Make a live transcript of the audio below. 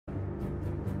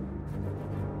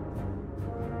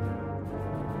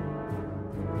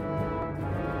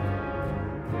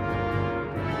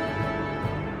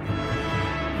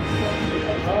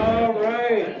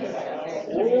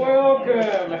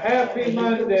Happy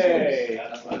Monday.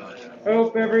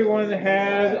 Hope everyone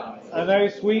had a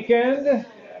nice weekend.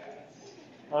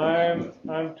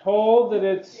 I'm told that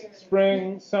it's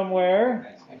spring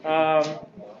somewhere.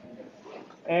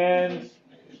 And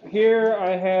here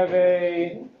I have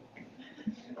a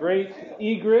great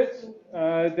egret.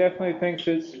 Definitely thinks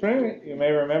it's spring. You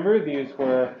may remember these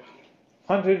were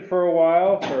hunted for a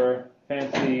while for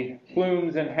fancy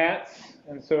plumes and hats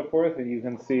and so forth, and you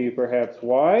can see perhaps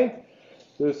why.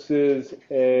 This is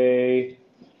a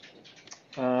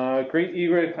great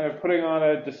egret kind of putting on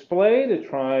a display to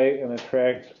try and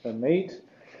attract a mate.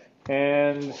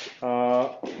 And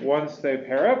once they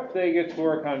pair up, they get to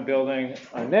work on building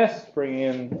a nest, bringing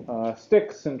in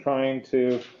sticks and trying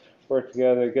to work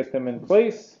together to get them in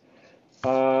place.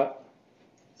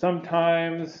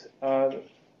 Sometimes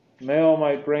male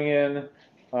might bring in,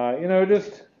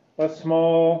 just a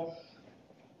small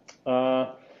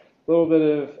little bit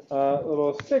of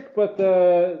little stick, but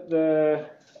the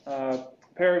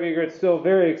pair of egrets still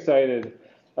very excited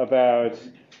about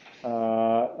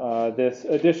this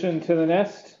addition to the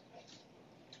nest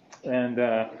and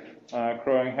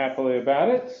crowing happily about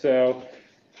it. So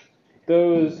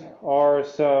those are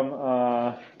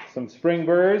some spring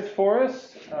birds for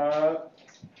us. Are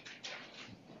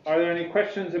there any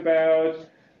questions about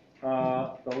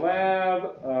the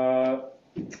lab,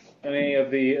 any of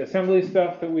the assembly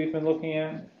stuff that we've been looking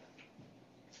at?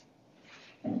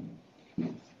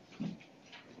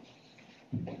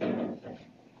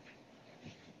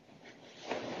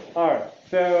 All right,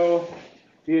 so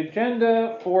the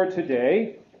agenda for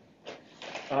today,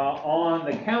 on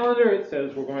the calendar it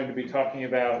says we're going to be talking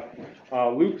about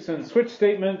loops and switch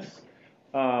statements.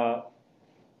 For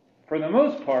the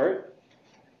most part,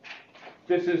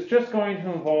 this is just going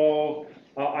to involve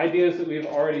ideas that we've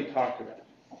already talked about.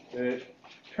 It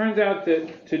turns out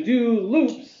that to do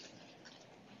loops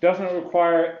doesn't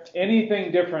require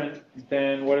anything different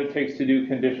than what it takes to do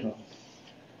conditionals.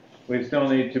 We still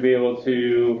need to be able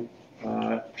to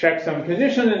check some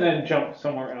condition and then jump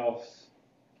somewhere else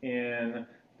in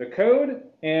the code.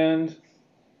 And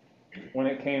when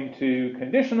it came to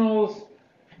conditionals,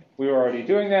 we were already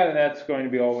doing that, and that's going to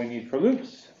be all we need for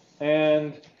loops.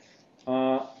 And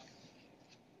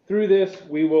through this,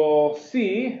 we will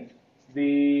see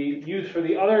the use for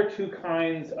the other two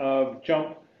kinds of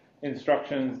jump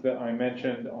instructions that I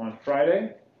mentioned on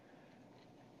Friday.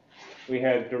 We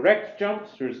have direct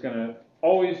jumps, we're just going to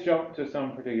always jump to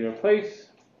some particular place.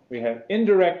 We have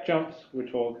indirect jumps,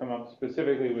 which will come up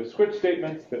specifically with switch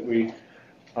statements that we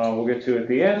will get to at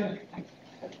the end.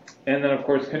 And then, of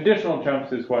course, conditional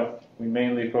jumps is what we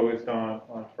mainly focused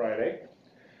on Friday.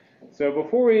 So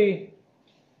before we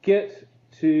get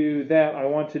to that, I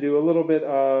want to do a little bit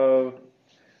of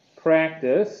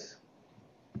practice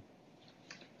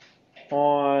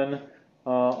on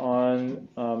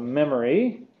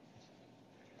memory.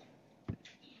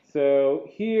 So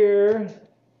here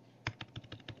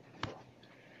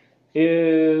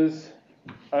is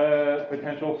a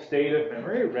potential state of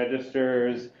memory,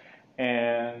 registers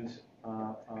and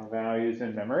values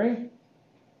in memory.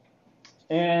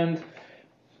 And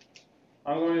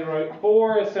I'm going to write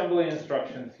 4 assembly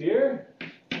instructions here.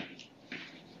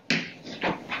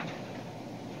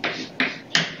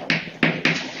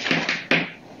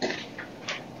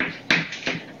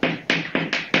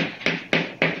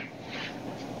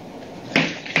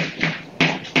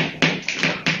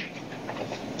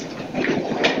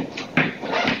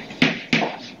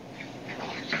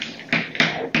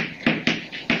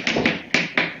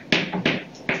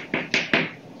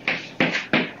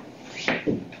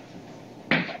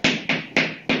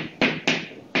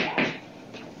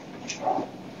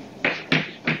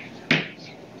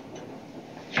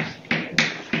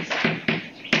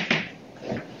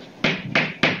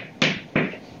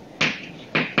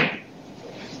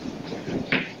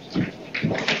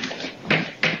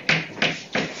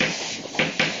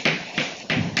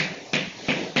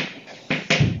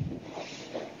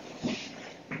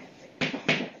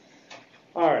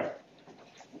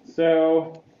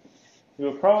 So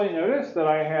you'll probably notice that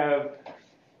I have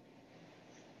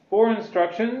 4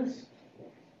 instructions,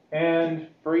 and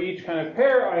for each kind of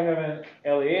pair I have an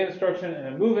LEA instruction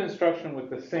and a move instruction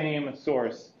with the same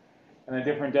source and a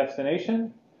different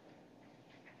destination.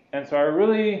 And so I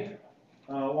really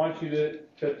want you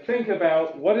to think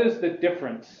about what is the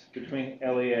difference between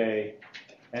LEA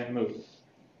and move.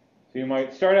 So you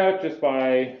might start out just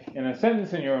by, in a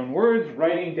sentence in your own words,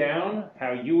 writing down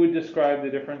how you would describe the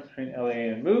difference between LEA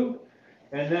and move,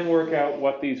 and then work out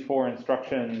what these 4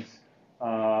 instructions,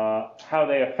 how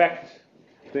they affect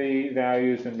the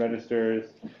values and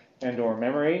registers and or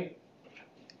memory.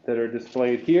 that are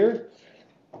displayed here,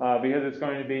 because it's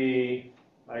going to be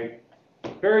like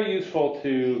very useful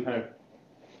to kind of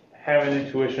have an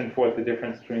intuition for what the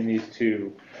difference between these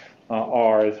two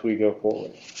are as we go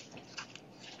forward.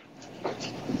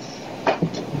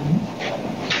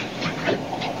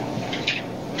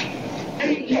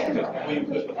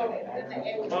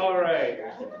 All right.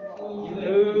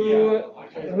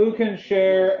 Who can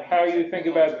share how you think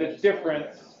about the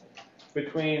difference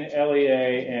between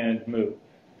LEA and move?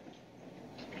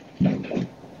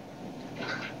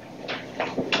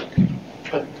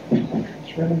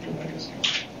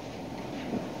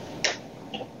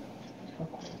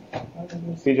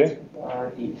 CJ?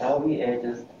 The LEA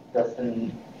just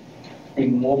doesn't. The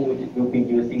move will be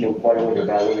using the whatever the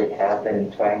value it has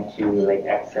and trying to like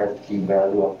access the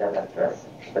value of that address.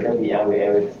 But then the LEA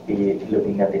will just be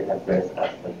looking at the address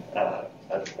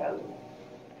as value.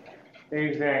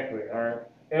 Exactly. Our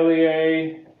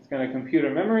LEA is going to compute a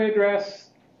memory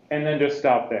address and then just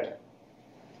stop there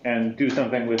and do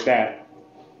something with that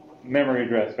memory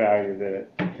address value that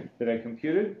it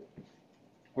computed.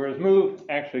 Whereas move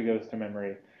actually goes to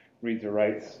memory, reads or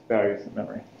writes values in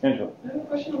memory. Angela? I have a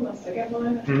question on the second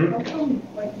one. Mm-hmm. How come,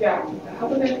 how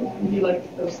would that be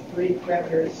like those three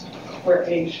parameters where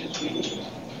A should be?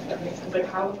 That makes sense. Like,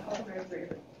 how the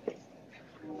parameters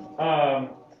are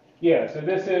Yeah, so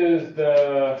this is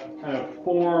the kind of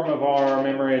form of our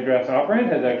memory address operand.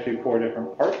 It has actually 4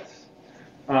 different parts.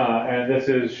 And this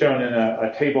is shown in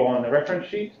a table on the reference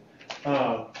sheet.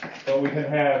 But we can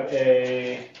have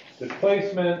a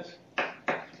displacement,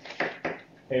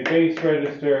 a base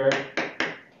register,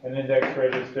 an index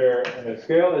register, and a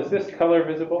scale. Is this color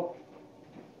visible?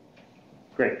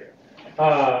 Great.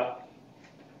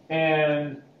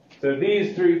 And so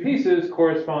these 3 pieces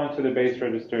correspond to the base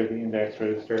register, the index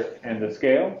register, and the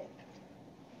scale.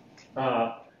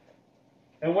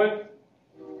 And what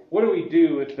do we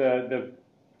do with the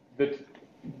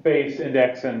base,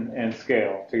 index, and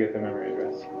scale to get the memory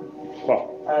address?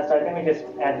 Well, So I think we just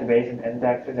add the base and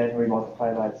index and then we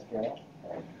multiply by the scale.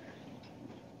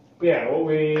 yeah, well,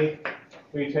 we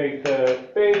take the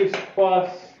base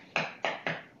plus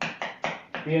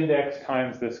the index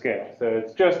times the scale. So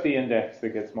it's just the index that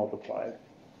gets multiplied.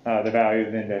 The value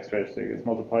of the index register gets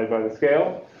multiplied by the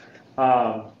scale.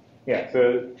 Yeah,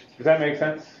 so does that make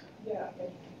sense? Yeah.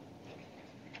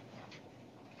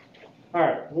 All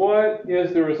right, what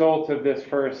is the result of this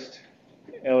first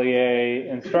LEA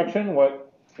instruction?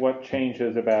 What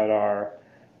changes about our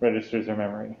registers or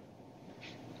memory?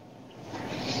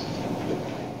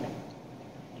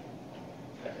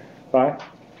 Bye.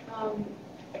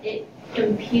 It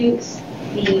computes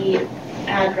the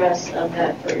address of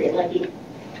that like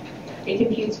it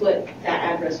computes what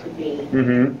that address would be,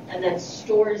 and then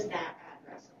stores that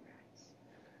address on X.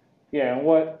 Yeah, and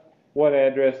what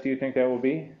address do you think that will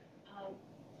be?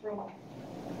 From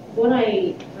what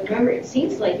I remember, it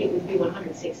seems like it would be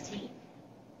 116.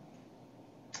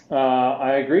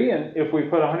 I agree, and if we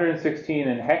put 116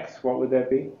 in hex, what would that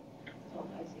be? Oh,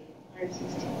 I see.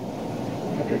 116.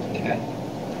 110.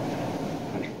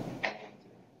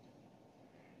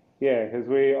 Yeah, because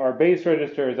our base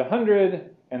register is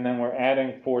 100, and then we're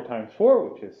adding 4 times 4,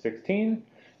 which is 16.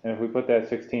 And if we put that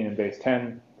 16 in base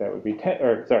 10, that would be 10.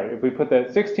 Or sorry, if we put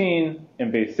that 16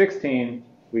 in base 16,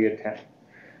 we get 10.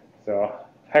 So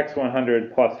hex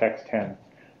 100 plus hex 10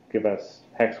 give us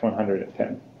hex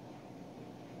 110.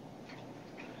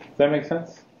 Does that make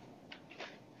sense?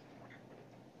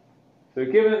 So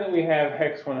given that we have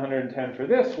hex 110 for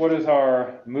this, what does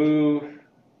our move,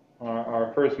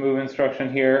 our first move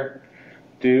instruction here,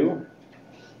 do?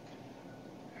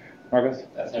 Marcus?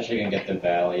 That's actually going to get the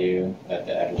value that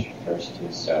the average refers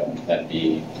to, so that'd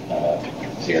be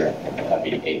 0, that'd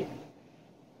be 8.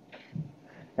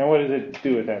 And what does it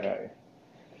do with that value?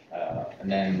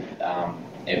 And then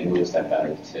it moves that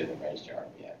value to the register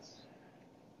RBX.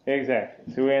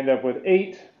 Exactly. So we end up with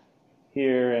 8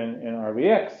 here in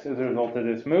RBX as a result of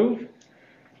this move.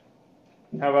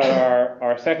 How about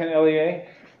our second LEA?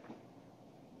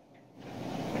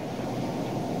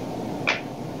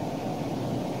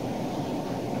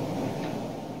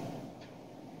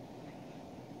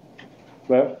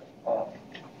 Lev?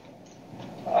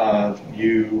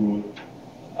 You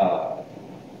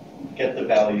get the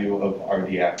value of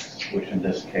RDX, which in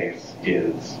this case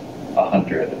is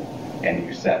 100, and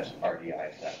you set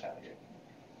RDI to that value.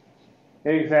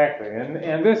 Exactly.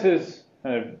 And this is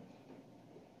kind of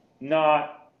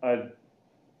not a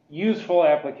useful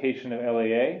application of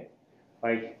LEA.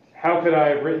 Like, how could I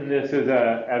have written this as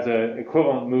a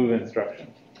equivalent move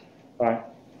instruction? Fine.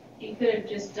 You could have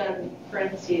just done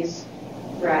parentheses,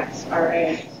 racks,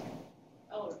 RAX.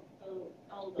 Oh,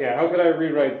 hold Yeah, how could I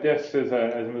rewrite this as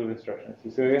a move instruction?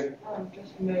 Cecilia?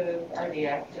 Just move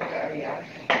RDX to RDX.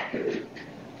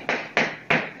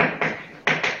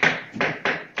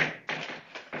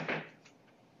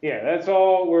 Yeah, that's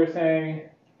all we're saying.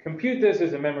 Compute this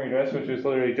as a memory address, which is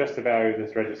literally just the value of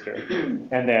this register,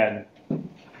 and then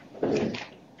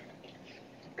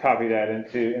copy that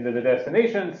into the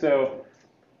destination. So,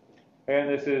 and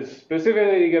this is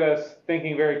specifically to get us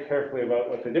thinking very carefully about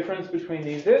what the difference between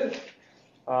these is.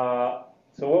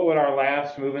 So what would our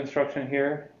last move instruction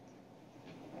here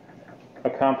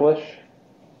accomplish?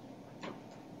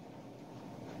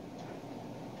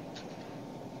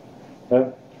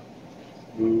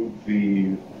 Move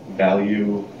the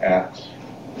value at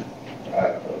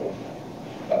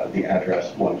the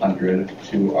address 100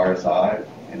 to RSI,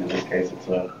 and in this case it's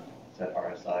at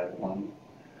RSI 1.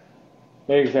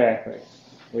 Exactly.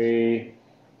 We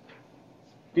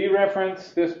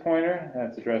dereference this pointer,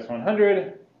 that's address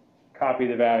 100, copy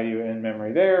the value in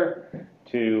memory there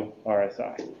to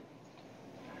RSI.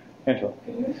 Angela.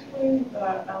 Could you explain the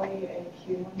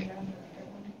LEAQ one again?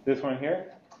 This one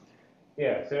here?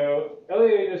 Yeah, so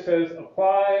LEA just says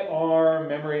apply our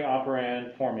memory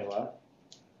operand formula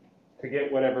to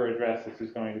get whatever address this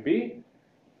is going to be.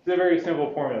 It's a very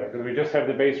simple formula because we just have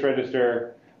the base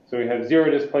register. So we have 0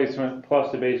 displacement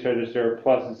plus the base register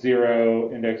plus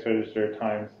 0 index register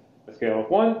times a scale of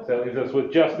 1. So that leaves us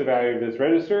with just the value of this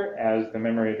register as the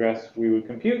memory address we would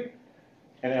compute.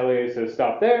 And LEA says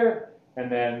stop there and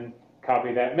then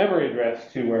copy that memory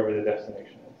address to wherever the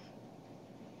destination is.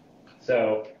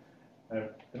 So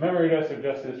the memory address of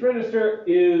just this register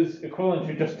is equivalent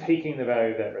to just taking the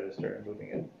value of that register and moving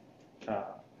it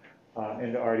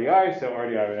into RDI. So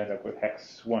RDI would end up with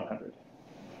hex 100.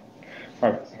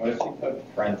 Right. What if you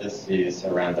put parentheses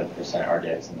around the percent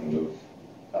RDX in the move?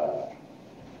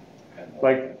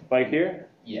 Like here?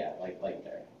 Yeah, like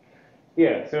there.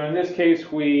 Yeah, so in this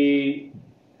case, we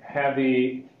have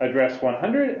the address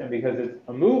 100, and because it's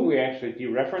a move, we actually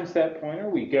dereference that pointer.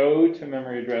 We go to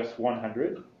memory address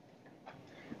 100,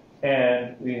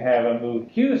 and we have a move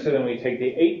Q, so then we take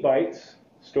the 8 bytes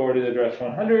stored at address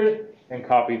 100 and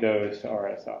copy those to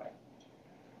RSI.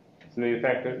 So the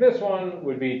effect of this one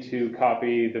would be to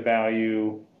copy the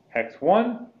value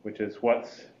x1, which is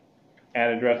what's at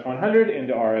address 100,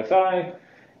 into RSI.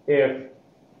 If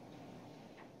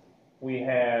we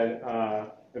had,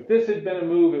 if this had been a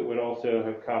move, it would also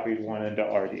have copied 1 into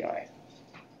RDI.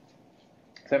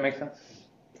 Does that make sense?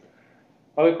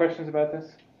 Other questions about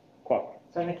this? Qual.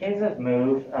 So in the case of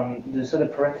move, so the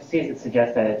parentheses, it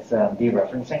suggests that it's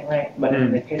dereferencing, right? But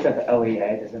in the case of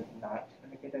LEA, does it not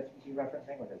indicate that it's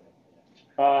dereferencing, or does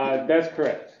it? That's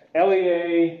correct.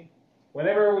 LEA,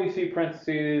 whenever we see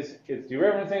parentheses, it's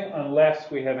dereferencing unless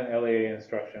we have an LEA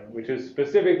instruction, which is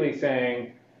specifically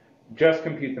saying just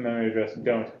compute the memory address,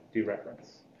 don't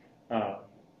dereference.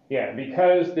 Yeah,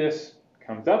 because this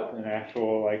comes up in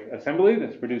actual assembly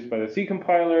that's produced by the C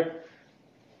compiler,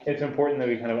 it's important that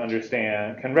we kind of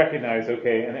understand, can recognize,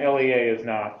 okay, an LEA is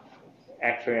not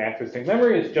actually accessing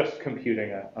memory, it's just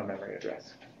computing a memory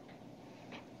address.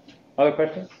 Other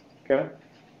questions? Kevin?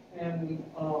 And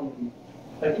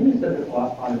I think you said this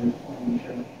last time in this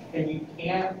explanation, and you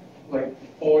can't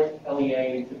force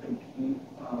LEA to compute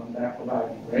that for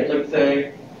value, right? Like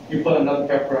say you put another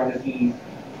parentheses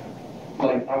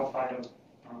outside of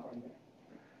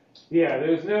yeah,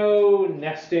 there's no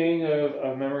nesting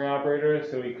of memory operators,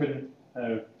 so we couldn't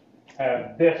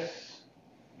have this,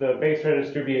 the base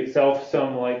register be itself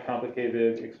some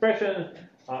complicated expression.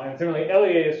 And similarly,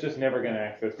 LEA is just never going to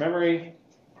access memory.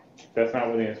 That's not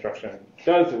what the instruction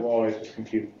does. It will always just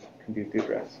compute the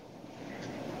address.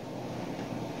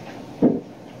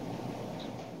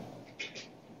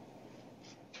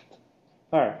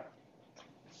 All right.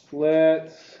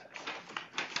 Let's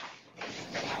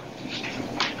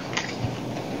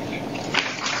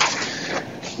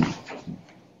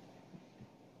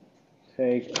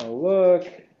take a look.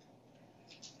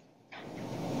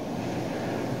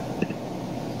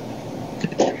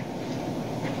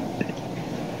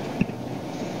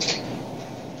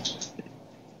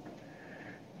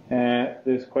 At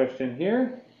this question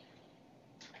here.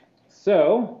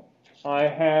 So I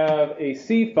have a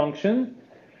C function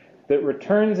that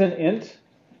returns an int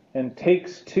and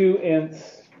takes 2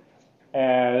 ints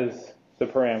as the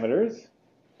parameters.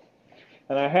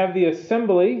 And I have the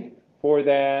assembly for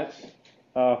that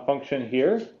function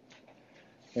here.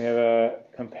 We have a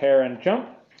compare and jump.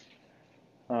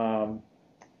 And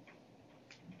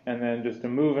then just a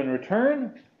move and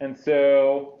return. And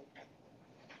so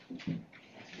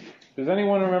does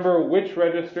anyone remember which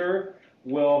register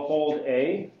will hold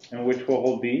A and which will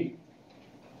hold B?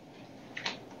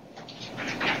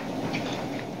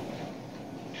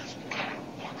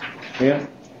 Yeah.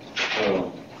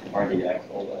 So RDX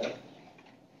all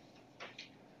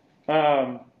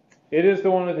that. It is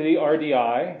the one with the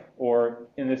RDI, or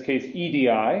in this case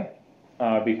EDI,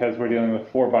 because we're dealing with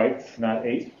 4 bytes, not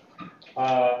 8.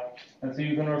 And so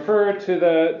you can refer to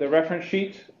the reference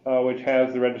sheet, which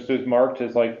has the registers marked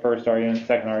as like first argument,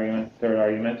 second argument, third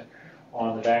argument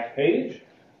on the back page.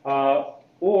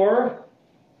 Or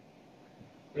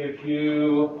if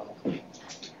you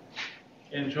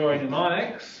enjoy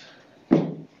mnemonics,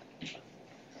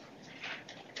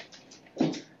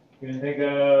 you can think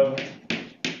of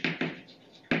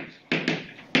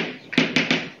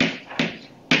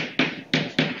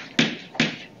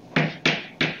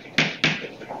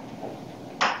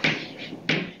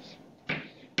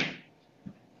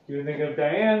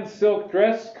Diane's silk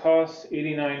dress costs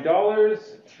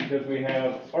 $89 because we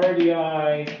have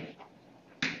RDI,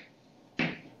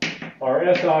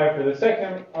 RSI for the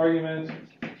second argument,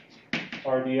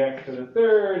 RDX for the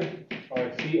third,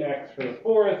 RCX for the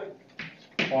fourth,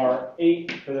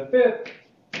 R8 for the fifth,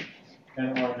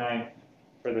 and R9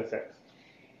 for the sixth.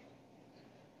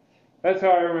 That's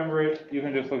how I remember it. You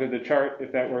can just look at the chart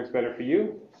if that works better for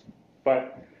you.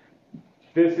 But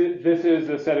this is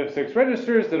a set of 6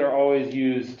 registers that are always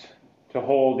used to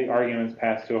hold the arguments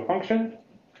passed to a function.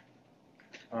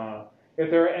 If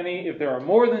there are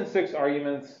more than 6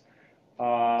 arguments,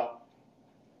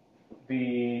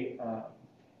 the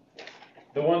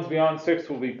ones beyond 6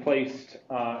 will be placed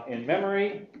in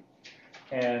memory,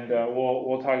 and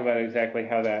we'll talk about exactly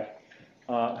how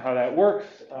that works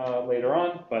later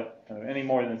on. But any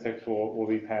more than 6 will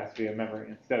be passed via memory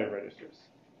instead of registers.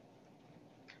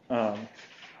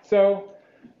 So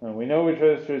we know which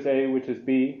register is A, which is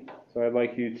B. So I'd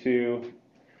like you to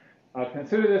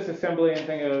consider this assembly and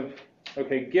think of,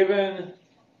 okay, given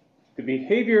the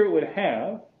behavior it would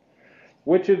have,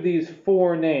 which of these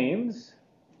 4 names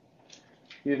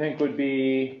you think would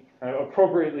be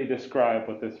appropriately describe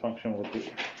what this function will do?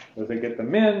 Does it get the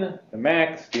min, the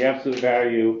max, the absolute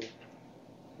value,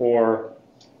 or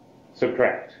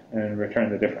subtract and return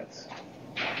the difference?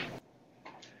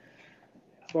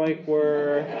 Like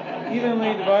we're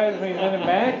evenly divided between min and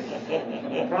max.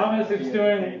 I promise it's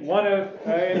doing one of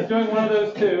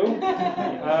those 2.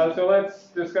 So let's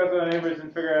discuss with our neighbors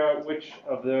and figure out which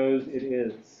of those it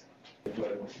is.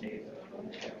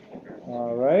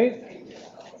 All right.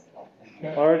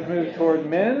 Large move toward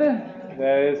min.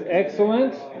 That is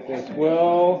excellent. This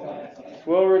will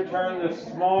return the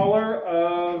smaller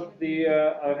of the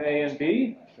of A and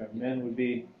B. So min would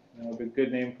be a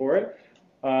good name for it.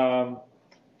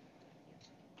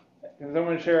 Can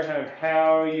someone share kind of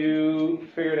how you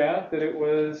figured out that it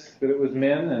was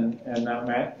min and not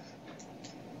max?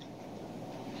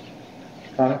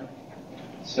 Connor?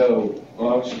 So, I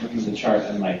was just looking at the chart,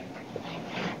 and like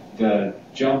the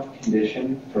jump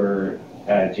condition for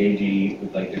JG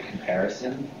with like the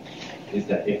comparison is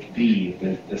that if B,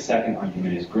 the second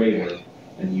argument, is greater,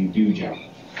 then you do jump.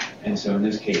 And so in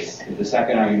this case, if the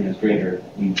second argument is greater,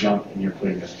 you jump and you're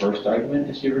putting the first argument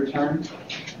as your return.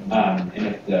 And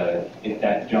if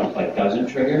that jump like doesn't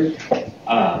trigger,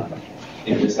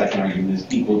 if the second argument is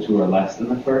equal to or less than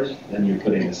the first, then you're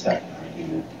putting the second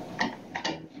argument.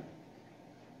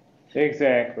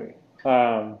 Exactly.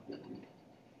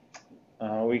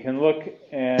 We can look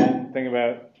and think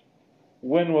about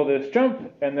when will this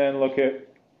jump, and then look at,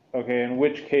 okay, in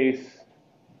which case,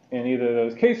 in either of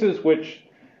those cases, which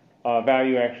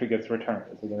value actually gets returned.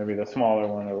 Is it going to be the smaller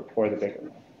one or the bigger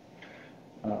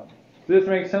one? Does this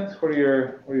make sense? What are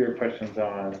your questions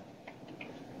on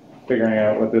figuring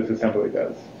out what this assembly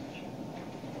does?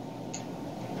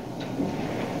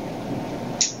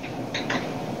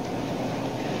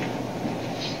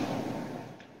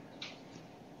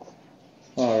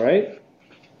 All right.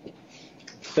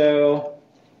 So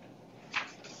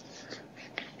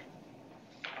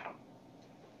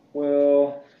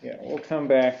we'll come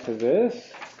back to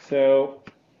this. So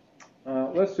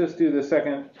let's just do the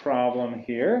second problem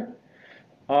here.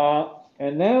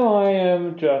 And now I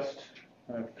am just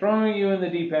throwing you in the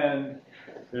deep end.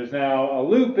 There's now a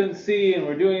loop in C, and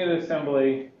we're doing an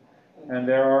assembly. And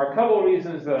there are a couple of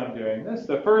reasons that I'm doing this.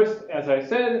 The first, as I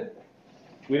said,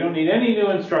 we don't need any new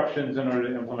instructions in order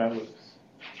to implement loops.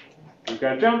 We've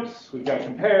got jumps, we've got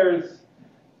compares.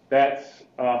 That's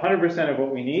 100% of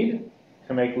what we need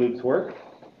to make loops work.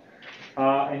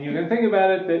 And you can think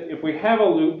about it that if we have a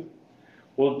loop,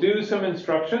 we'll do some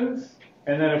instructions,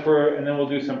 and then we'll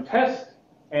do some tests,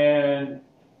 and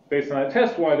based on that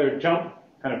test, we'll either jump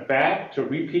kind of back to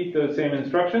repeat those same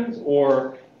instructions,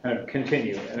 or kind of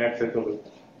continue and exit the loop.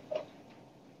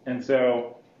 And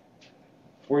so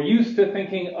we're used to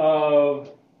thinking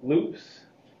of loops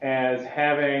as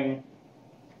having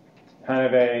kind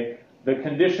of the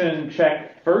condition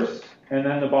check first, and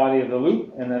then the body of the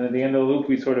loop, and then at the end of the loop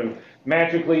we sort of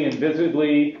magically,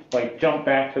 invisibly, like jump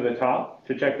back to the top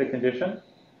to check the condition.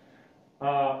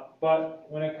 But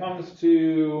when it comes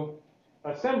to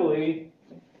assembly,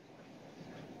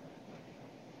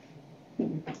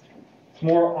 it's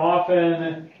more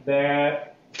often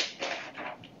that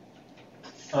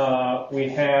we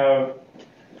have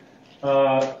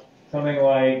something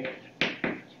like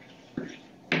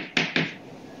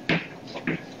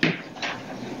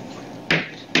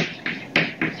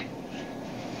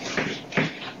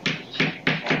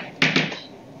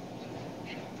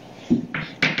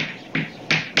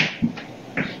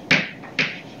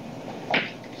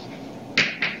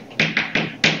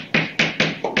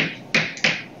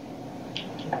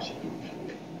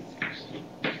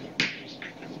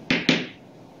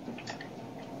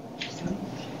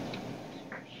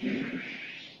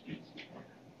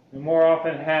more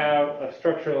often have a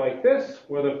structure like this,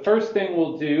 where the first thing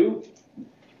we'll do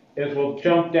is we'll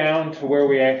jump down to where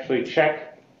we actually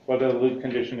check whether the loop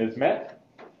condition is met.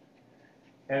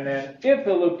 And then if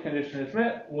the loop condition is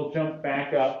met, we'll jump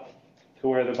back up to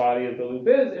where the body of the loop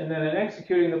is. And then in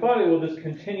executing the body, we'll just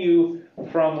continue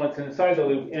from what's inside the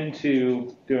loop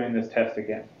into doing this test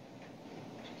again.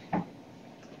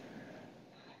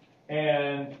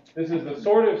 And this is the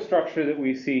sort of structure that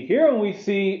we see here, and we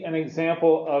see an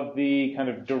example of the kind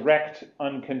of direct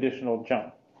unconditional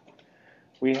jump.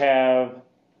 We have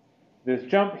this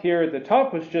jump here at the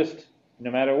top, which just,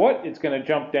 no matter what, it's going to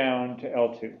jump down to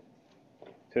L2,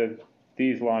 to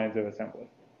these lines of assembly.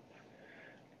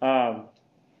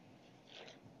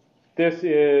 This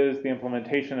is the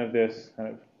implementation of this kind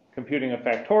of computing a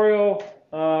factorial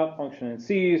function in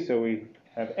C, so we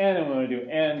have n, and we want to do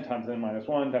n times n minus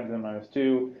 1 times n minus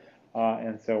 2,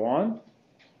 and so on.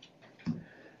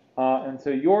 And so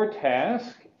your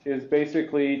task is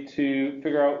basically to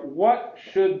figure out what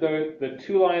should the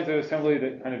two lines of assembly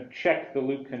that kind of check the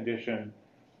loop condition,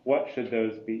 what should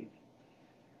those be?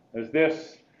 There's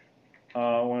this,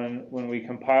 when we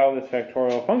compile this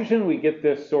factorial function, we get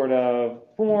this sort of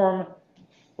form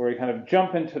where we kind of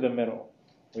jump into the middle.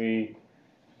 We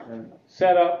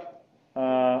set up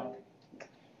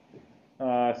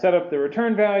the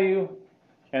return value,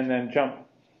 and then jump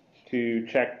to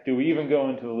check, do we even go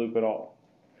into the loop at all?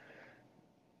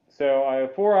 So I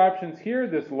have four options here.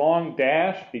 This long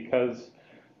dash, because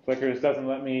Flickrs doesn't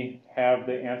let me have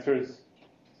the answers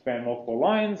span multiple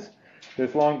lines.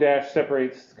 This long dash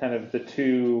separates kind of the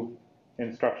two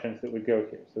instructions that would go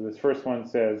here. So this first one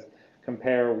says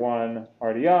compare 1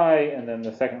 RDI, and then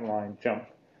the second line jump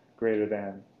greater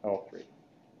than L3.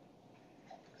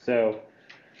 So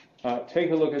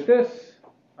take a look at this,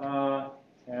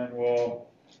 and we'll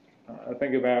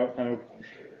think about kind of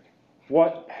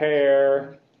what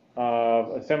pair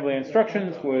of assembly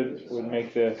instructions would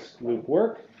make this loop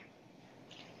work.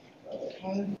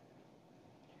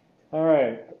 All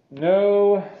right,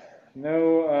 no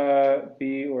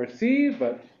B or C,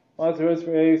 but lots of rows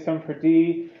for A, some for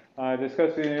D.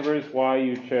 Discuss with the neighbors why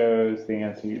you chose the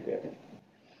answer you did.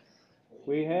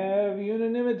 We have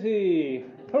unanimity.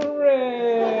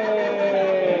 Hooray!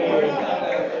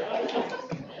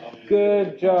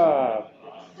 Good job.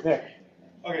 Nick.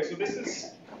 Okay, so this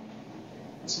is,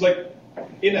 so like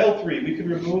in L3, we could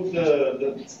remove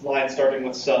the line starting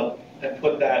with sub and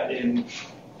put that in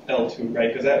L2, right?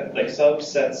 Because that, like, sub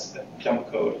sets jump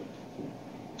code.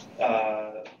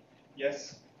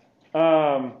 Yes?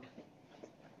 I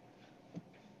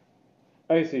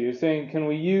see. You're saying, can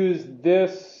we use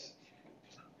this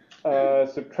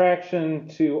subtraction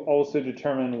to also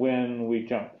determine when we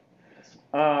jump?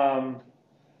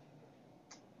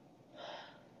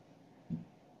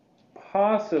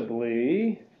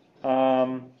 Possibly.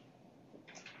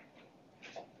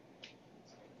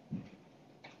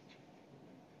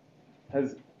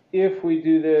 As if we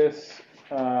do this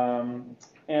n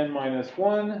minus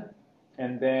 1,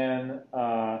 and then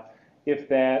if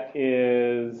that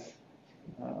is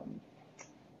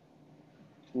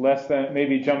less than,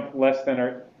 maybe jump less than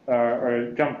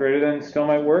or jump greater than still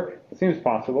might work. It seems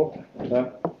possible.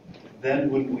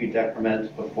 Then wouldn't we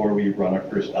decrement before we run our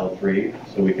first L3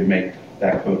 so we could make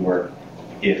that code work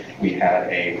if we had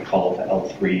a call to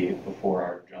L3 before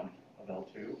our jump of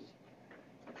L2?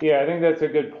 Yeah, I think that's a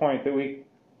good point, that we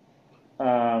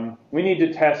need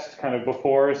to test kind of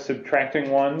before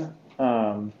subtracting one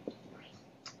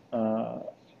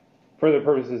for the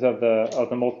purposes of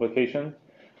the multiplication.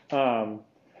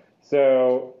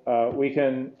 So we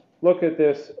can look at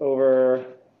this over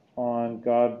on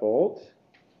Godbolt.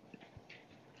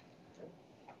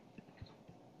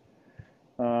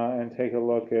 and take a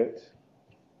look at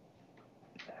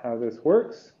how this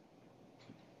works.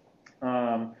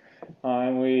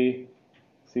 And we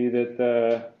see that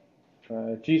the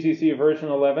GCC version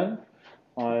 11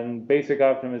 on basic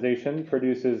optimization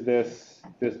produces this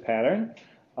pattern.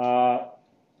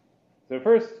 So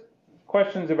first,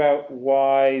 questions about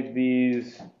why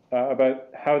these, about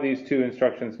how these two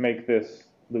instructions make this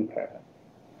loop happen.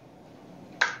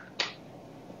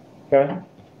 Kevin?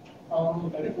 I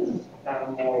think this is kind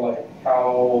of more like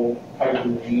how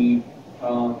you read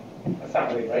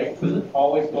assembly, right? Because it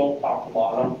always goes top to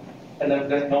bottom, and then if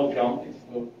there's no jump, it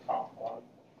just goes top to bottom,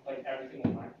 like every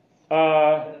single time.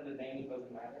 And then the name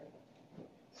doesn't matter.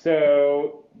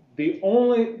 So the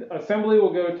only assembly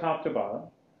will go top to bottom.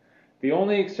 The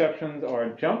only exceptions are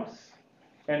jumps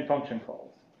and function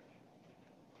calls.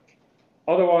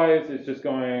 Otherwise, it's just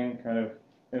going kind of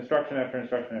instruction after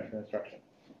instruction after instruction.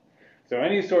 So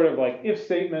any sort of like if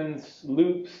statements,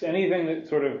 loops, anything that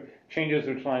sort of changes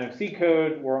which line of C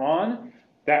code we're on,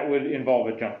 that would involve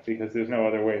a jump because there's no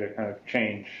other way to kind of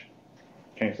change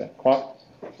that. Clock?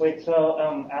 Wait, so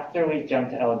after we jump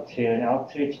to L2, and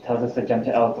L2 tells us to jump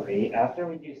to L3, after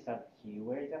we do sub Q,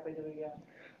 where exactly do we go?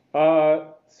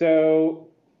 So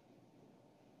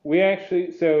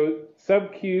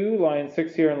sub Q, line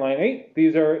 6 here and line 8,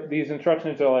 these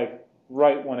instructions are like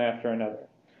right one after another.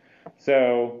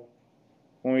 So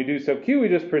when we do sub Q, we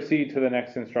just proceed to the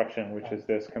next instruction, which is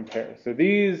this compare. So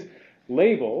these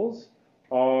labels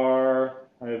are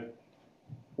kind of,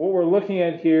 what we're looking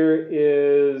at here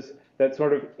is that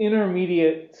sort of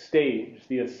intermediate stage,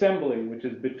 the assembly, which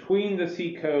is between the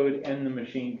C code and the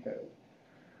machine code.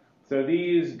 So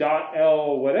these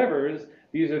 .l whatevers,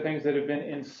 these are things that have been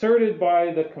inserted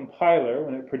by the compiler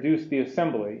when it produced the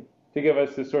assembly to give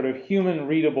us this sort of human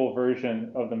readable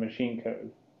version of the machine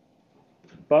code.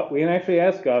 But we can actually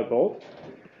ask Godbolt.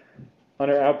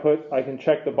 Under output, I can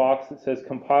check the box that says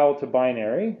compile to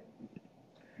binary.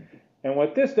 And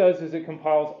what this does is it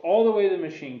compiles all the way to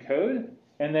machine code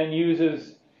and then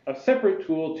uses a separate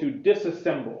tool to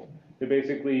disassemble, to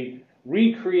basically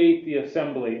recreate the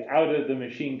assembly out of the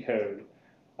machine code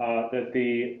that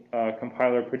the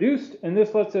compiler produced. And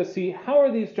this lets us see how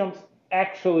are these jumps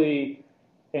actually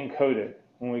encoded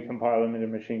when we compile them into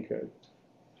machine code.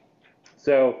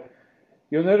 So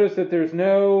you'll notice that there's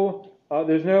no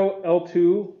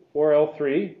L2 or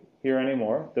L3 here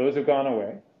anymore. Those have gone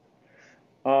away.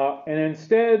 And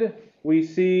instead, we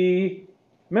see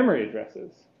memory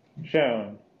addresses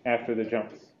shown after the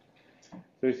jumps.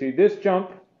 So we see this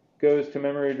jump goes to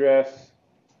memory address,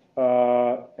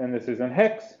 and this is in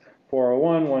hex,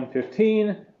 401,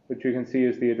 115, which you can see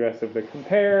is the address of the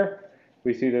compare.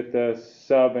 We see that the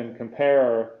sub and compare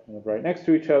are right next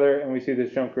to each other, and we see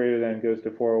this jump greater than goes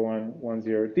to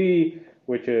 40110D,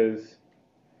 which is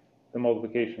the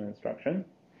multiplication instruction.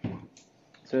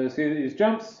 So you see these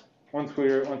jumps, once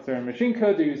they're in machine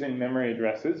code, they're using memory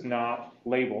addresses, not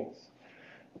labels.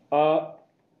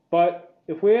 But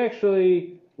if we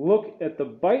actually look at the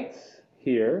bytes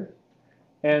here,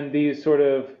 and these sort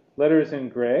of letters in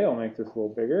gray, I'll make this a little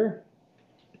bigger.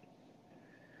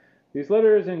 These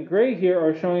letters in gray here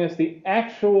are showing us the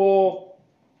actual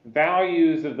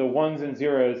values of the ones and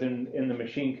zeros in the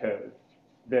machine code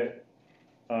that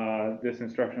this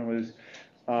instruction was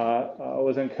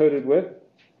encoded with.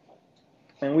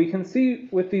 And we can see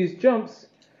with these jumps,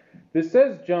 this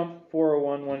says jump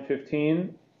 401,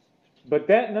 115, but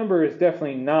that number is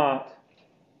definitely not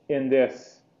in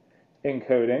this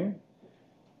encoding.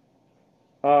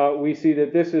 We see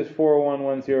that this is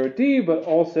 40110D, but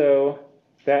also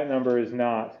that number is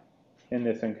not in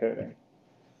this encoding.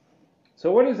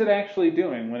 So what is it actually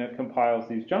doing when it compiles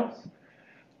these jumps?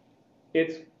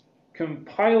 It's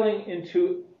compiling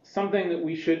into something that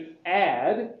we should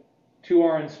add to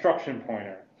our instruction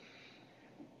pointer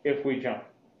if we jump.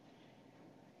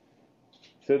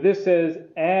 So this says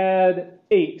add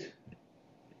 8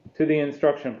 to the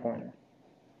instruction pointer.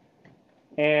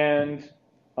 And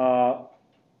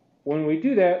when we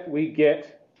do that, we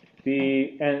get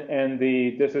the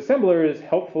disassembler is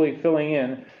helpfully filling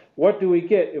in what do we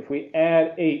get if we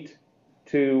add 8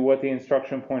 to what the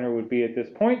instruction pointer would be at this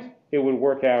point. It would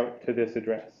work out to this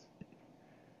address.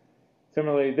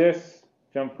 Similarly, this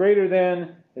jump greater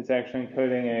than, it's actually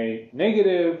encoding a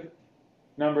negative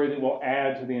number that will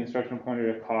add to the instruction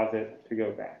pointer to cause it to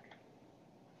go back.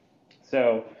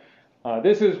 So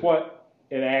this is what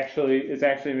it actually is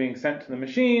being sent to the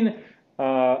machine.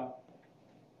 And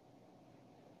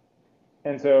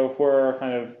so if we're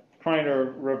kind of trying to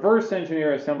reverse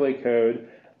engineer assembly code,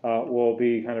 we'll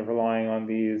be kind of relying on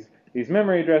these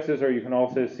memory addresses, or you can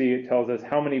also see it tells us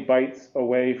how many bytes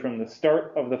away from the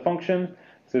start of the function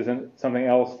This isn't something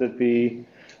else that the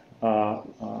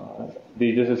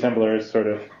disassembler is sort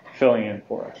of filling in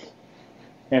for us.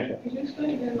 Angela? Could you explain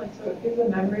again, like, so it gives a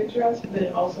memory address, but then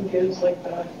it also gives, like,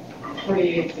 the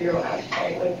 48.0F,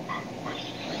 right? Like,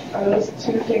 are those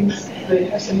two things, do they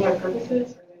have similar purposes,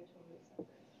 or are they totally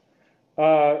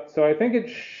separate? So I think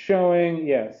it's showing,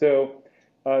 yeah, so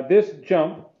this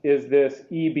jump is this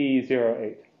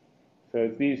EB08. So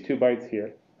it's these 2 bytes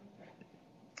here.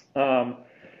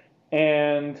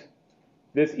 And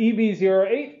this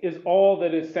EB08 is all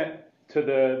that is sent to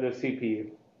the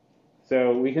CPU.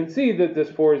 So we can see that this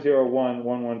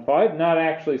 401115, not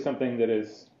actually something that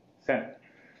is sent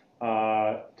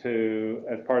to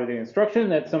as part of the instruction.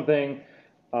 That's something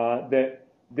that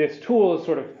this tool is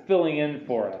sort of filling in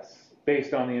for us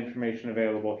based on the information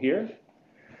available here.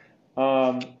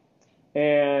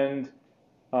 And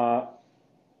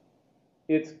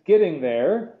it's getting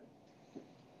there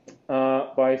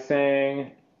by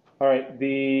saying, all right,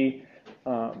 the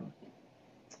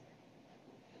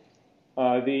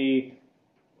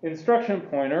instruction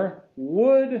pointer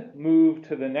would move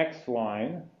to the next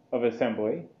line of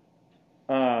assembly,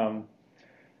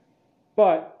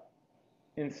 but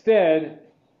instead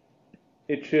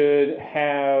it should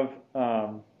have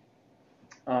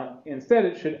instead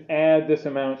it should add this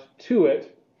amount to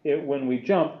it when we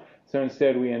jump. So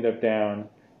instead we end up down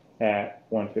at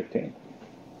 115.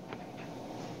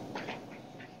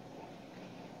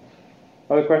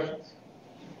 Other questions?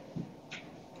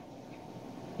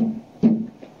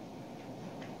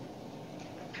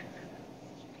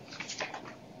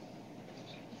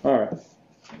 All right.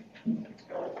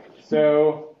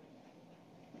 So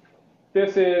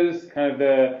this is kind of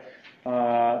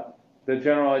the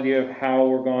general idea of how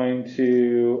we're going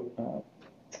to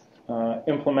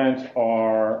implement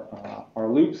our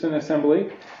loops in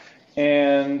assembly,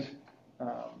 and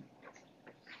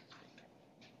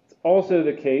it's also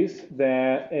the case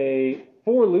that a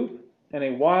for loop and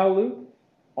a while loop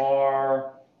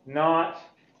are not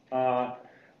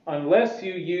unless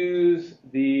you use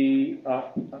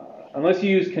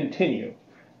continue.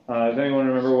 Does anyone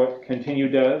remember what continue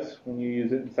does when you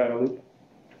use it inside a loop?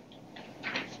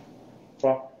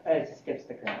 Well, it just skips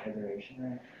the current iteration,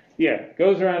 right? Yeah, it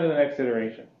goes around to the next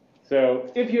iteration. So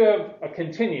if you have a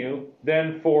continue,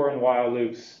 then for and while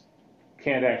loops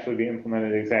can't actually be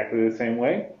implemented exactly the same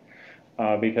way,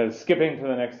 because skipping to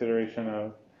the next iteration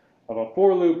of a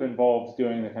for loop involves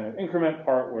doing the kind of increment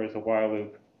part, whereas a while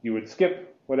loop, you would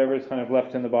skip whatever is kind of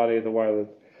left in the body of the while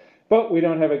loop. But we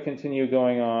don't have a continue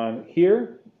going on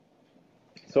here.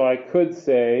 So I could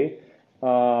say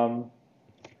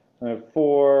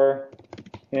for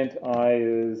int I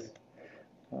is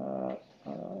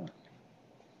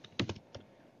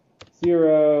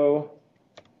 0,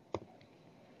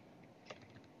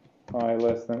 I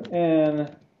less than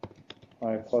n,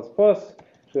 I plus plus.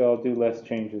 So I'll do less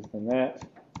changes than that.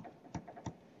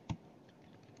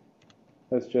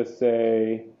 Let's just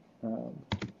say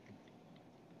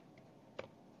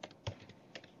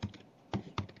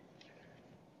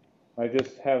I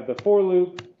just have the for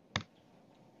loop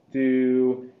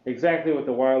do exactly what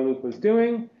the while loop was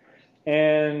doing,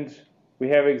 and we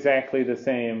have exactly the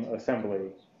same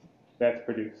assembly that's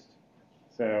produced.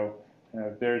 So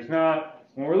there's not,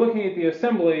 when we're looking at the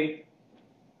assembly,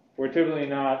 we're typically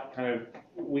not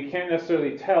we can't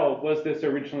necessarily tell, was this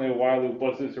originally a while loop,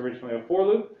 was this originally a for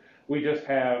loop? We just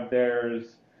have,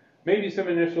 there's maybe some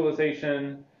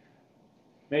initialization,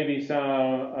 maybe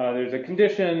some, there's a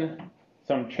condition,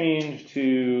 some change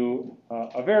to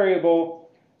a variable,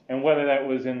 and whether that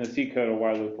was in the C code, a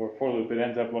while loop, or for loop, it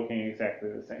ends up looking exactly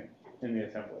the same in the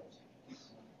assembly.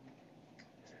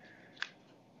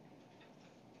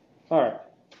 All right,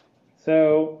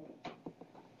 so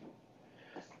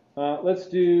let's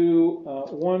do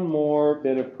one more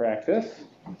bit of practice.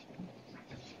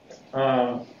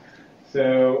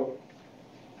 So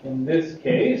in this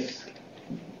case,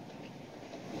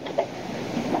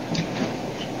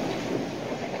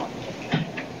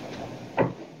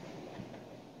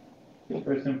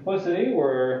 for simplicity,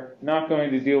 we're not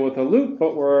going to deal with a loop,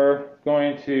 but we're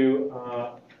going to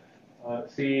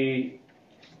see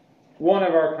one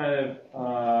of our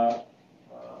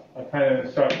kind of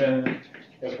instruction,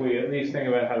 if we at least think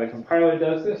about how the compiler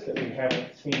does this, that we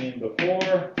haven't seen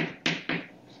before.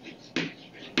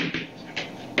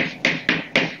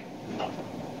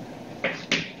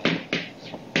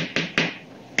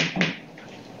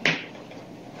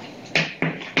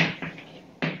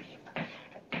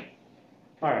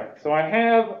 All right, so I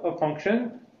have a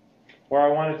function where I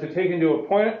wanted to take a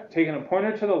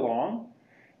pointer to the long,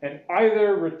 and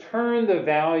either return the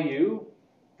value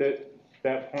that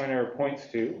that pointer points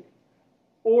to,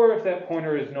 or if that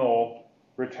pointer is null,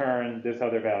 return this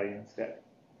other value instead.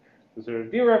 So sort of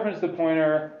dereference the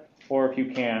pointer, or if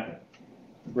you can't,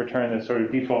 return this sort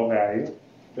of default value.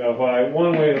 So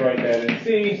one way to write that in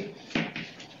C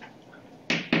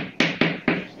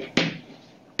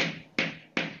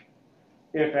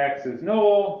if x is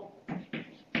null,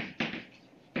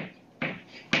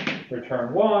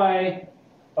 return y,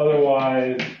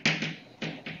 otherwise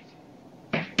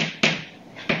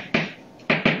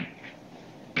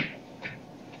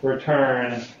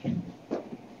return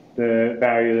the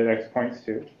value that x points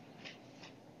to.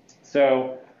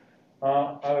 So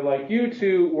I would like you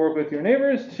to work with your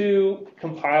neighbors to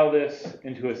compile this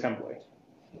into assembly,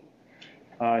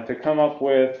 to come up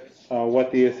with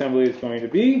what the assembly is going to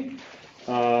be.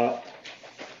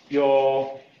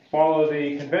 You'll follow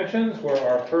the conventions where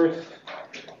our first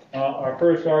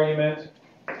argument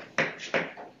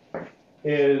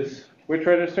is which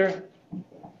register?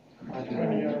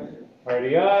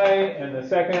 RDI, and the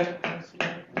second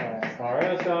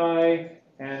RSI,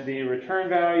 and the return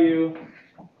value.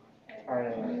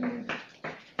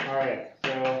 All right,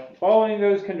 so following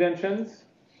those conventions,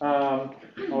 I'll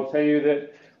tell you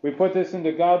that we put this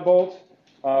into Godbolt.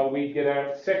 We get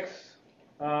out 6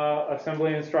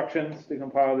 assembly instructions to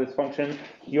compile this function.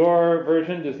 Your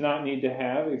version does not need to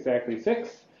have exactly 6,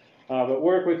 but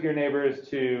work with your neighbors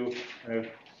to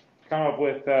come up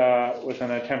with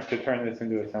an attempt to turn this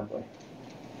into assembly.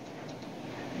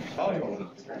 All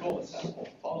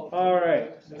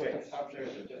right,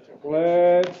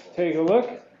 let's take a look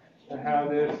at how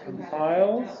this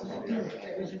compiles.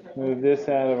 Move this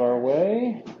out of our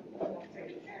way.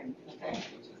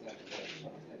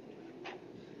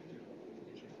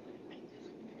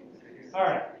 All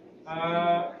right.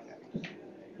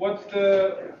 What's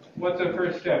the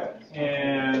first step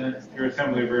in your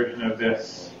assembly version of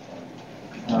this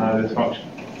function?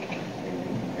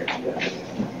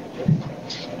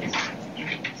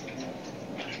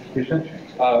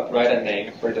 Write a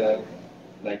name for the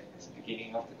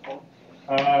beginning of the call.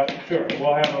 Sure.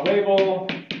 We'll have a label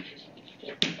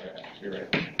You're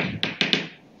right.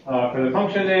 for the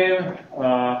function name.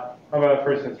 How about the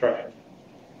first instruction?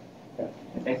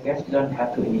 I guess you don't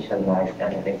have to initialize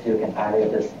anything, so you can either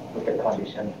just look at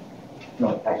condition.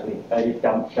 No, actually, you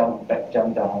jump down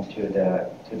to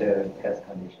the test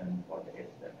condition for the if.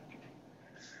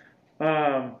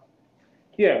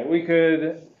 Yeah, we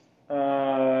could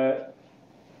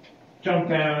jump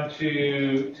down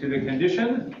to the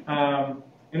condition.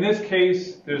 In this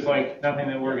case, there's nothing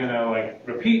that we're gonna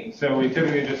repeat, so we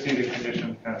typically just see the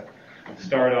condition kind of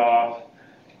start off,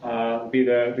 be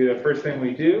the first thing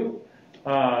we do.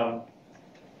 Who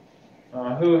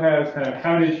has kind of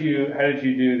how did you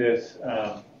do this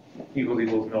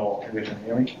equals null condition?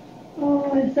 Yumi?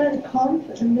 I said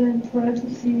conf and then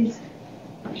parentheses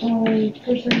percentage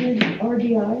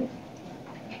RDI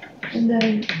and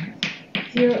then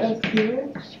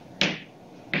 0x0.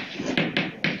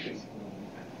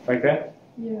 Like that?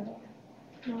 Yeah.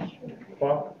 Not sure.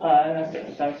 Well,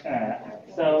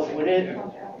 So would it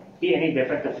be any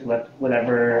different to flip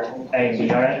whatever A and B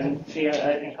are in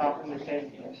conf in this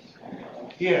case?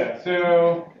 yeah.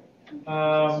 So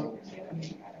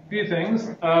few things.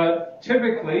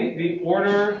 Typically, the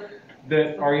order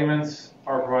that arguments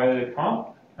are provided at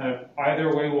comp,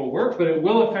 either way will work, but it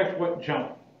will affect what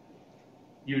jump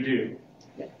you do.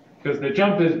 Because the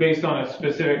jump is based on a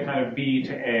specific kind of B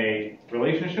to A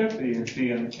relationship that you can see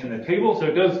in the table. So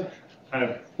it does kind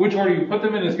of, which order you put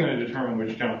them in is going to determine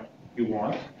which jump you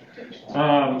want.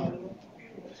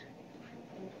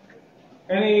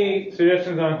 Any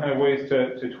suggestions on kind of ways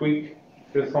to tweak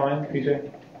this line,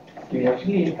 PJ? Do you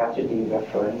actually have to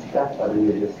dereference that, or do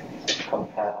you just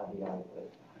compare RDI with?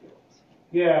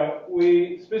 Yeah,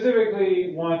 we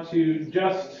specifically want to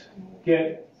just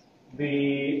get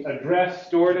the address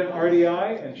stored in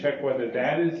RDI and check whether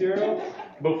that is 0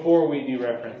 before we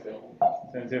dereference it.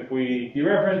 Since if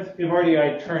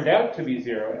RDI turned out to be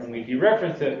 0 and we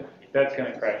dereference it, that's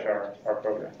going to crash our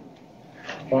program.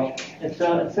 Well,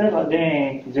 So instead of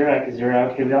doing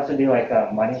 0x0, could we also do a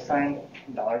money sign,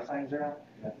 $0?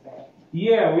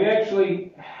 yeah, we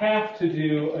actually have to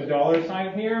do a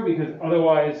 $sign here because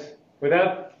otherwise,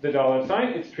 without the $sign,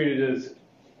 it's treated as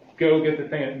go get the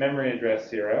thing at memory address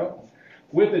 0.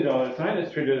 With the $sign,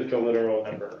 it's treated as the literal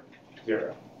number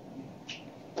 0.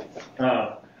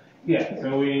 Yeah,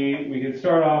 so we could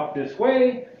start off this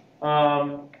way.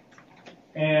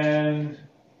 And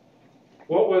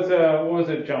what was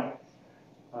a jump?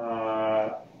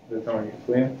 That's someone use,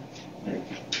 Liam?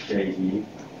 JE.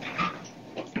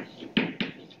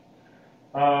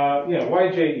 Yeah, why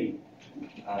JE?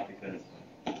 Because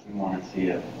we want to see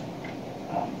if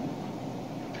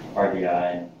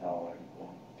RDI and L1 equal.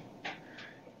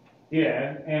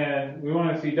 Yeah, and we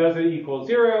want to see does it equal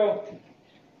 0,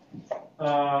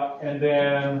 and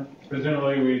then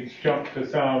presumably we jump to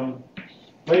some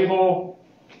label,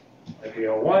 like the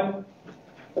L1.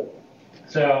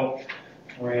 So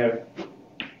we have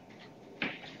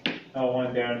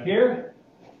L1 down here.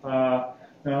 Now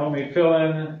let me fill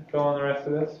in the rest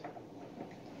of this.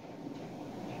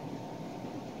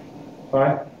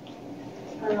 Fine.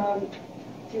 Do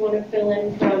you want to fill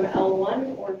in from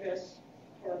L1 or just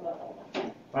from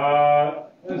L1?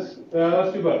 Let's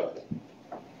do both.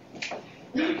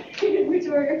 Which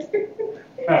order?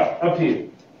 Oh, up to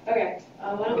you. Okay.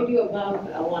 Why don't we do above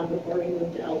L1 before we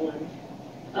move to L1?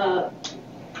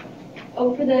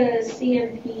 For the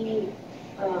CMP,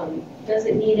 does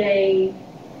it need a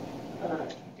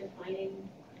defining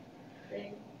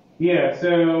thing? Yeah.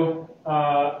 So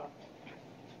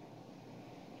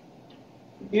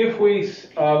if we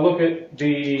look at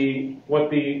what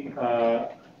the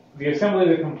assembly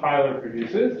the compiler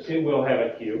produces, it will have a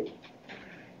Q.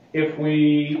 If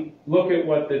we look at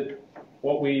what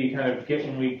we kind of get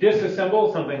when we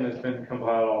disassemble something that's been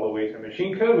compiled all the way to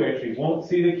machine code, we actually won't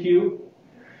see the Q.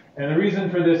 And the reason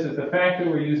for this is the fact that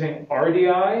we're using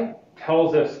RDI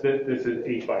tells us that this is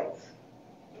 8 bytes,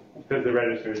 because the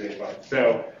register is 8 bytes.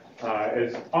 So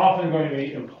it's often going to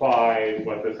be implied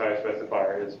what the size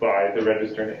specifier is by the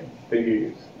register name that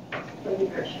you use.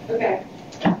 Okay.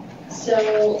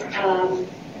 So,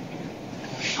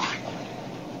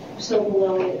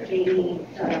 below the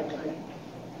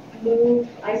move,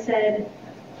 I said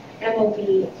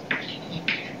MOV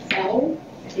L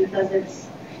because it's,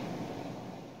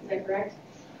 is that correct?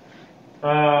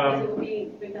 Because it would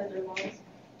be because they're longs?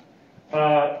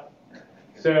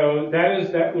 So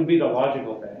that would be the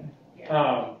logical thing.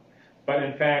 Yeah. But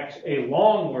in fact, a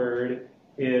long word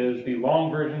is the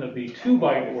long version of the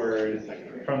 2-byte word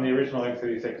from the original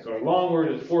x86. So a long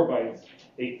word is 4 bytes.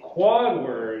 A quad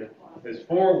word is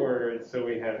 4 words, so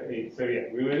we have 8. So yeah,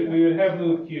 we would have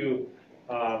move Q.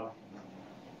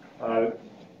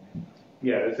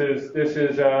 Yeah, this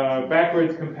is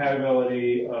backwards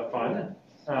compatibility fun.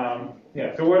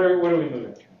 Yeah. So what are we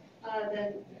moving?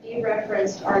 Then you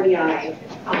referenced RDI,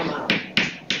 comma,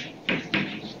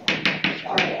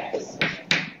 RX.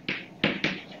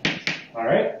 All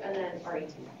right. And then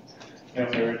RE2.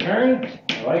 And we return.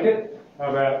 I like it. How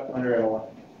about under L1?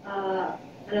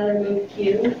 Another move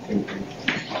Q.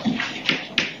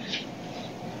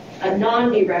 A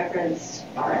non-dereferenced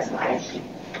RSI.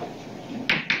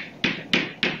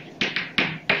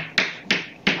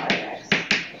 RX,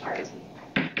 RT.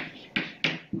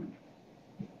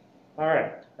 All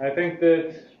right. I think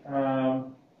that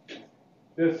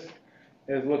this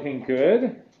is looking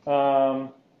good.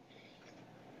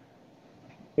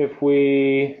 If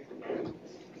we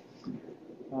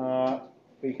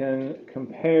can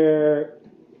compare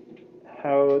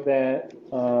how that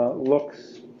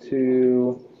looks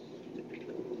to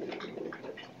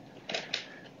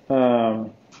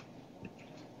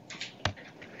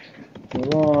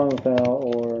long without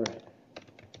or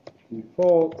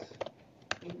default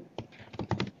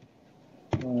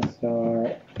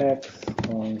star x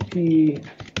on p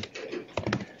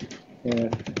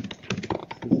if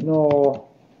this is null.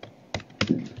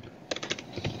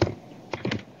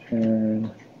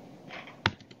 Turn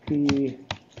p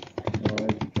or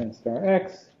star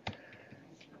x.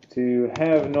 To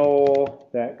have null,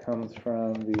 that comes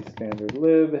from the standard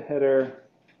lib header.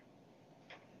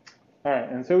 All right,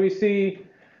 and so we see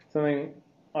something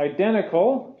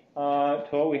identical to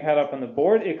what we had up on the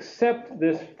board, except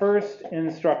this first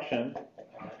instruction.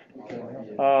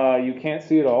 You can't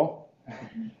see it all.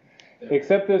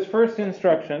 Except this first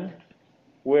instruction,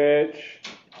 which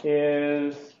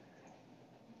is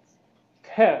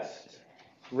test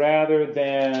rather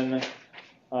than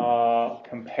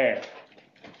compare.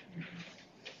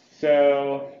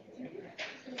 So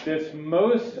this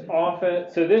most often,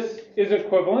 so this is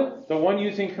equivalent. The one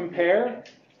using compare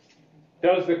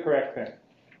does the correct thing.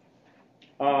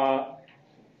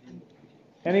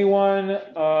 Anyone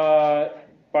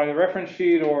by the reference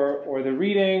sheet or the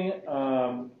reading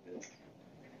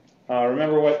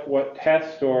remember what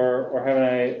test or have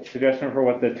a suggestion for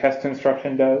what the test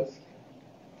instruction does?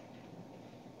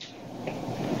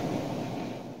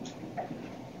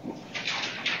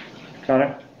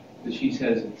 Connor? She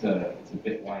says it's a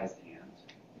bitwise and.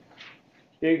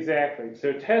 Exactly.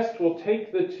 So test will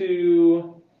take the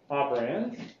two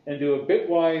operands and do a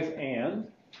bitwise and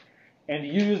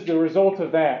use the result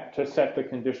of that to set the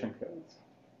condition codes.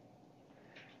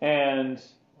 And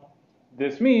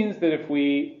this means that if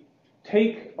we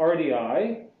take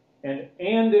RDI and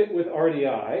it with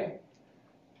RDI,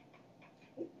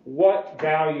 what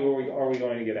value are we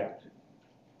going to get out?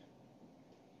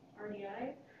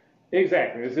 RDI?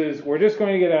 Exactly. We're just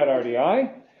going to get out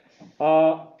RDI.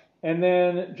 And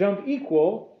then jump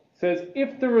equal says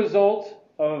if the result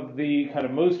of the kind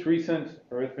of most recent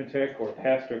arithmetic or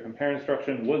test or compare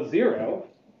instruction was 0,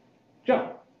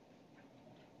 jump.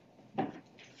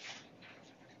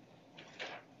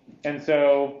 And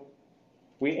so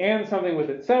we AND something with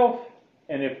itself,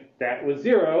 and if that was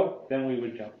 0, then we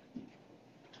would jump.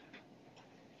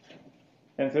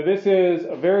 And so this is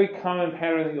a very common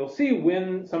pattern that you'll see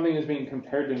when something is being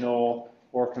compared to null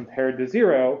or compared to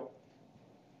 0,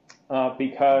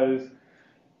 because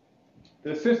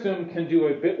the system can do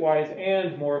a bitwise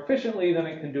AND more efficiently than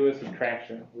it can do a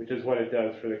subtraction, which is what it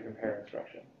does for the compare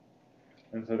instruction.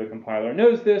 And so the compiler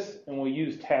knows this, and will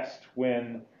use test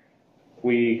when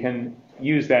we can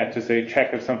use that to say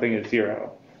check if something is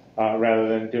 0, rather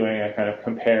than doing a kind of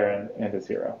compare and a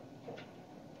 0.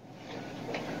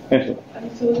 Angela.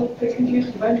 So the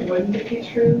confused when wouldn't it be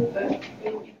true that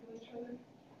they would equal each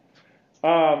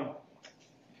other?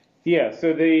 Yeah,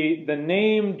 so the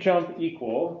name jump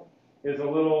equal is a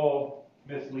little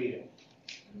misleading.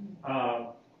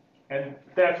 And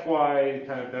that's why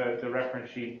kind of the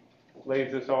reference sheet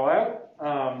lays this all out.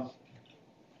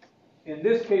 In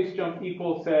this case, jump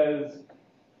equal says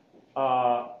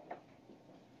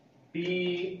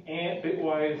B and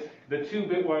bitwise, the two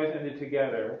bitwise ended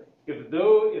together. If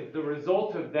the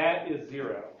result of that is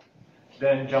 0,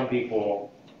 then jump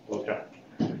equal will jump.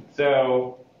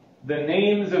 So the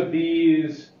names of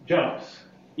these jumps,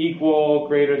 equal,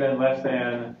 greater than, less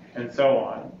than, and so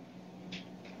on,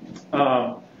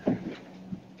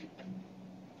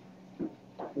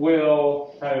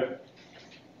 will kind of,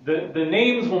 the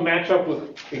names will match up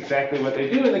with exactly what they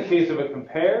do in the case of a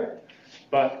compare,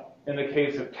 but in the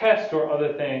case of test or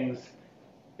other things,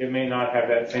 it may not have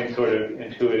that same sort of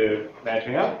intuitive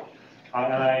matching up.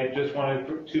 And I just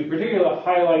wanted to particularly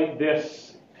highlight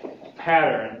this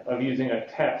pattern of using a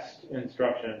test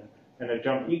instruction and a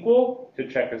jump equal to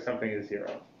check if something is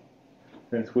 0,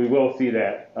 since we will see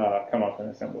that come up in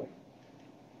assembly.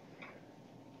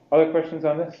 Other questions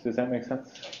on this? Does that make sense?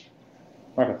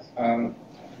 Marcus? I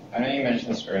know you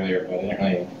mentioned this earlier, but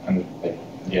I didn't really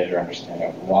get or understand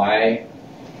it. Why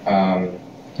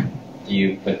do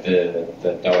you put the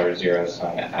 $0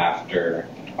 sign after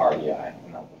RDI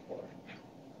and not before?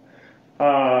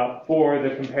 For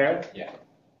the compare? Yeah.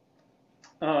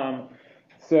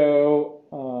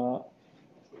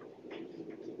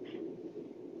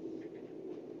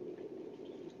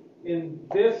 In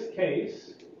this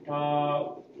case,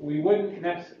 we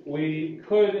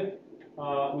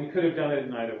could have done it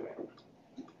in either way,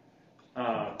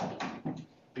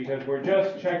 because we're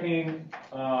just checking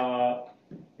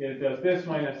it does this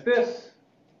minus this,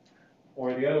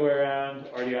 or the other way around,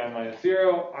 RDI minus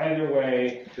 0. Either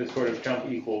way, this sort of jump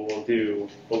equal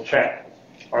will check,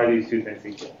 are these two things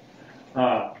equal?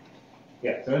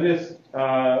 Yeah, so in this,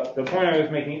 the point I was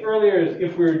making earlier is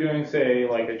if we were doing, say,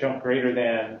 like a jump greater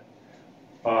than,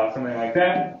 something like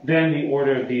that, then the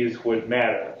order of these would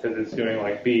matter, because it's doing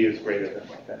like B is greater than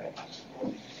like that.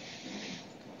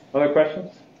 Other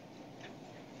questions?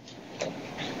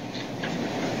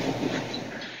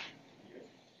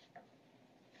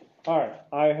 All right,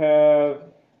 I have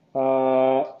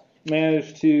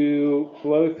managed to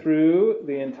blow through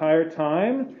the entire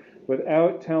time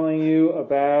without telling you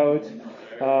about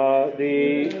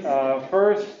the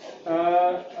first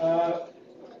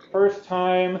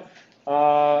time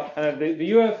kind of the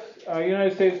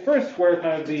United States first, where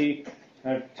kind of the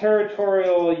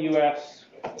territorial U.S.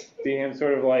 being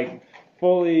sort of like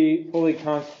fully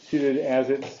constituted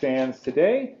as it stands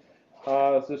today.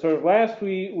 So sort of last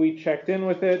we checked in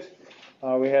with it.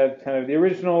 We had kind of the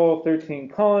original 13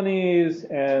 colonies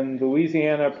and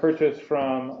Louisiana purchased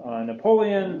from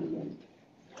Napoleon.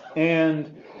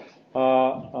 And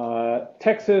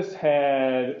Texas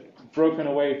had broken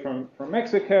away from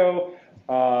Mexico.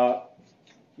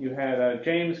 You had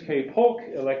James K. Polk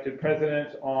elected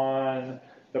president on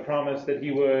the promise that he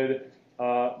would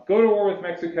go to war with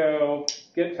Mexico,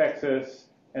 get Texas,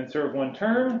 and serve one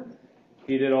term.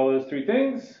 He did all those three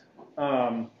things.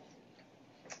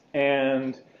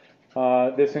 And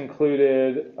this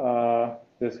included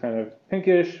this kind of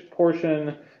pinkish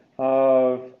portion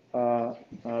of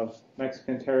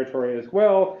Mexican territory as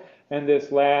well. And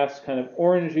this last kind of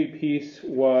orangey piece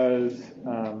was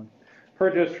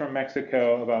purchased from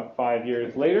Mexico about 5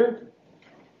 years later,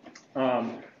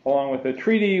 along with a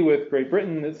treaty with Great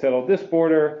Britain that settled this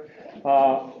border.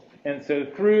 And so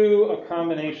through a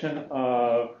combination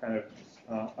of kind of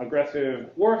a aggressive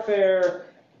warfare,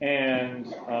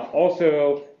 and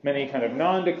also many kind of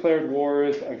non-declared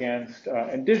wars against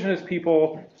indigenous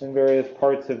people in various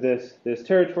parts of this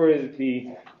territory that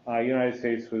the United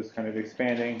States was kind of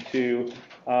expanding to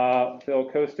fill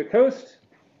coast to coast.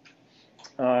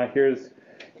 Here's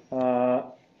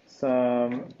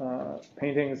some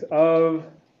paintings of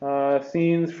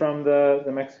scenes from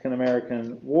the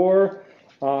Mexican-American War,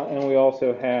 and we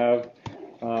also have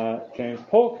James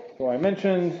Polk, who I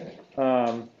mentioned,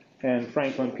 and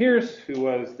Franklin Pierce, who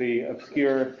was the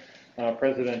obscure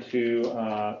president who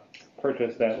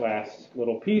purchased that last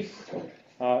little piece.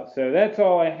 So that's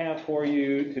all I have for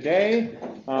you today.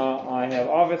 I have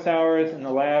office hours in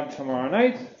the lab tomorrow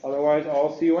night. Otherwise,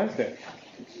 I'll see you Wednesday.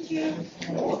 Thank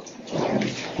you.